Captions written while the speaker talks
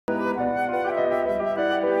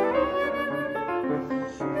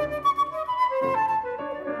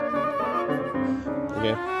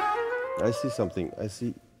I see something. I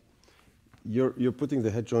see you're putting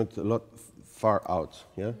the head joint a lot far out,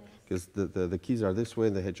 yeah? Because the keys are this way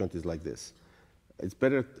and the head joint is like this. It's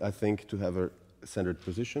better, I think, to have a centered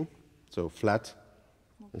position, so flat,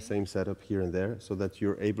 the same setup here and there, so that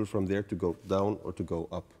you're able from there to go down or to go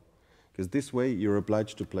up. Because this way you're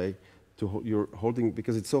obliged to play, you're holding,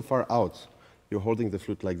 because it's so far out, you're holding the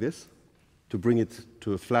flute like this to bring it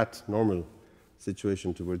to a flat, normal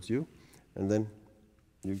situation towards you, and then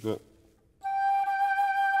you go.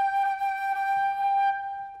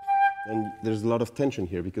 And there's a lot of tension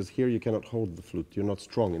here, because here you cannot hold the flute. You're not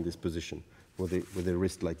strong in this position with a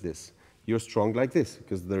wrist like this. You're strong like this,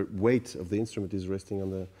 because the weight of the instrument is resting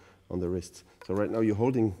on the wrists. So right now you're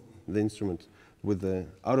holding the instrument with the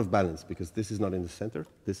out of balance, because this is not in the center.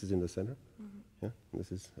 This is in the center. Yeah,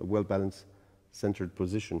 this is a well-balanced, centered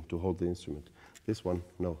position to hold the instrument. This one,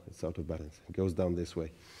 no, it's out of balance. It goes down this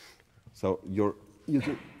way. So you're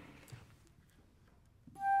using.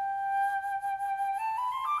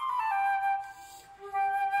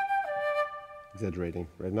 Exaggerating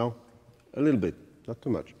right now, a little bit, not too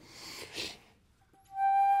much.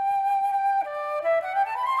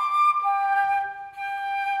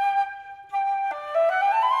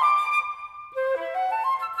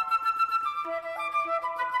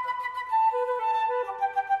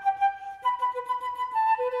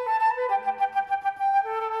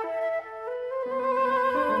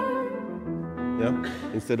 Yeah,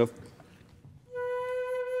 instead of,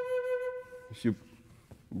 if you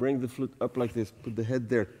bring the flute up like this, put the head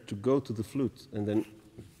there to go to the flute, and then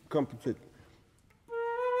compensate.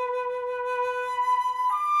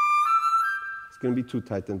 It's going to be too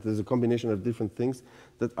tight, and there's a combination of different things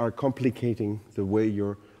that are complicating the way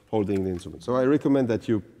you're holding the instrument. So I recommend that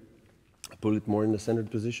you pull it more in the centered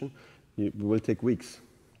position. It will take weeks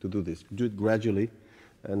to do this. Do it gradually,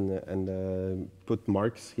 and put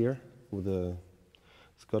marks here with a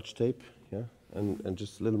Scotch tape, yeah, and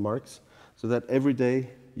just little marks, so that every day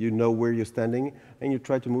you know where you're standing, and you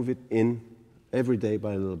try to move it in every day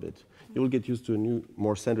by a little bit. You will get used to a new,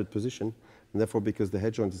 more centered position, and therefore, because the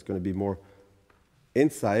head joint is going to be more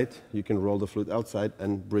inside, you can roll the flute outside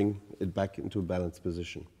and bring it back into a balanced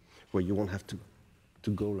position, where you won't have to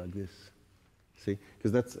go like this. See,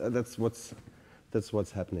 because that's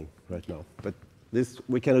what's happening right now. But this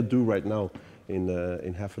we cannot do right now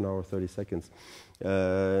in half an hour, 30 seconds.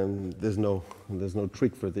 There's no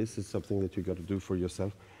trick for this. It's something that you got to do for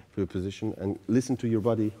yourself, for your position, and listen to your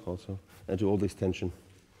body also, and to all this tension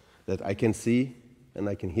that I can see and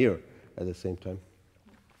I can hear at the same time.